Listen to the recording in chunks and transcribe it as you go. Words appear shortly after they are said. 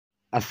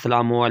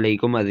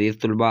अस्सलामुअलैकुम अज़ीज़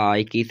तुलबा।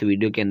 आज की इस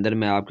वीडियो के अंदर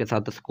मैं आपके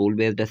साथ स्कूल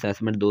बेस्ड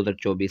असेसमेंट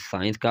 2024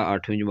 साइंस का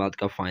 8वीं जमात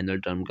का फाइनल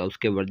टर्म का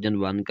उसके वर्जन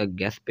 1 का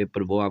गेस्ट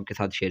पेपर वो आपके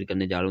साथ शेयर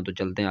करने जा रहा हूं। तो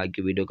चलते हैं आज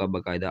की वीडियो का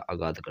बाकायदा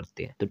आगाज़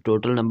करते हैं। तो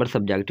टोटल नंबर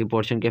सब्जेक्टिव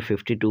पोर्शन के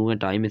 52 में,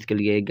 टाइम इसके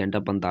लिए 1 घंटा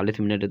 45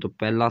 मिनट है। तो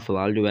पहला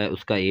सवाल जो है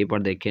उसका ए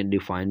पर देखें,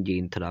 डिफाइन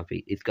जीन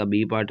थेरापी। इसका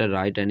बी पार्ट है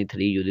right any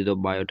 3 usage of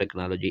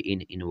biotechnology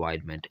in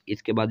environment.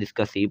 इसके बाद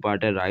इसका सी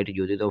पार्ट है right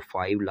usage of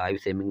 5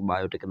 life saving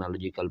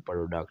biotechnological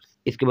products.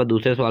 इसके बाद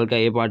दूसरे सवाल का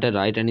ए पार्ट है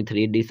right any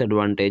 3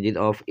 disadvantages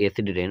of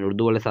acid rain.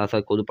 Urdu वाले साथ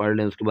साथ खुद पढ़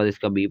लें। उसके बाद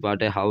इसका बी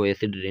पार्ट है how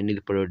acid rain is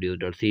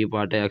produced और सी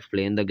पार्ट है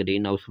explain the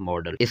green house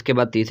model. इसके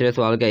बाद तीसरे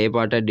सवाल का ए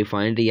पार्ट है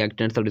डिफाइन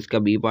रिएक्टेंट्स और इसका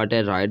बी पार्ट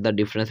है right the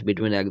difference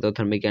between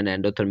exothermic and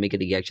endothermic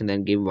reaction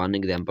and give one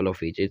example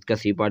of each. इसका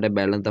सी पार्ट है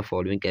balance the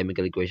following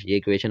chemical equation. ये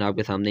इक्वेशन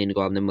आपके सामने,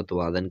 इनको आपने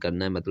मुतवाजन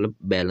करना है, मतलब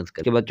बैलेंस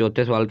करना। इसके बाद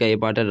चौथे सवाल का ए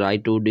पार्ट है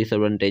right to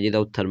disadvantages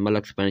of thermal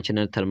expansion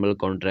and thermal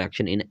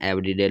contraction in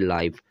everyday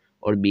life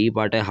और बी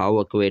पार्ट है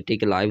how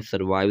aquatic life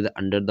survives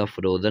under the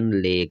frozen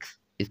lakes.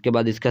 इसके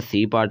बाद इसका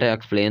सी पार्ट है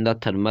explain the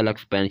thermal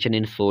expansion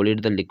in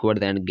solid the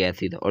liquid and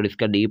gases और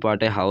इसका D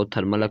part है how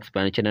thermal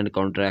expansion and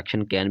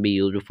contraction can be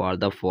used for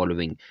the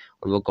following.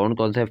 और वो कौन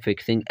कौन से,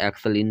 fixing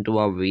axle into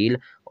a wheel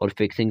और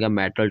fixing a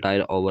metal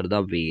tyre over the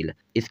wheel.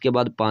 इसके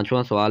बाद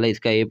पांचवा सवाल है,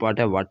 इसका ए पार्ट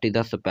है व्हाट इज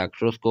द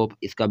स्पेक्ट्रोस्कोप।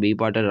 इसका बी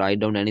पार्ट है write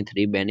down any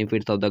 3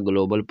 benefits of the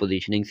global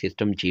positioning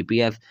system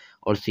GPS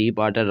और सी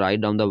पार्ट है write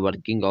down the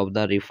working of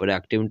the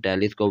refractive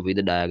telescope with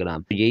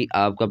diagram. यही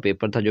आपका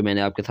पेपर था जो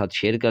मैंने आपके साथ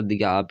शेयर कर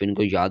दिया। आप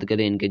इनको याद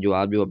करें, इनके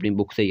जवाब जो अपनी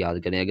बुक से याद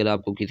करें। अगर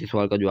आपको किसी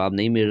सवाल का जवाब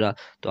नहीं मिल रहा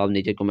तो आप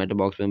नीचे कमेंट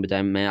बॉक्स में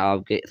बताएं, मैं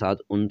आपके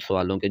साथ उन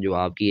सवालों के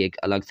जवाब की एक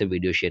अलग से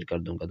वीडियो शेयर कर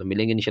दूंगा। तो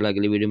मिलेंगे इंशाल्लाह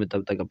अगली वीडियो में,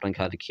 तब तक अपना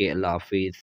ख्याल रखिए। अल्लाह हाफिज़।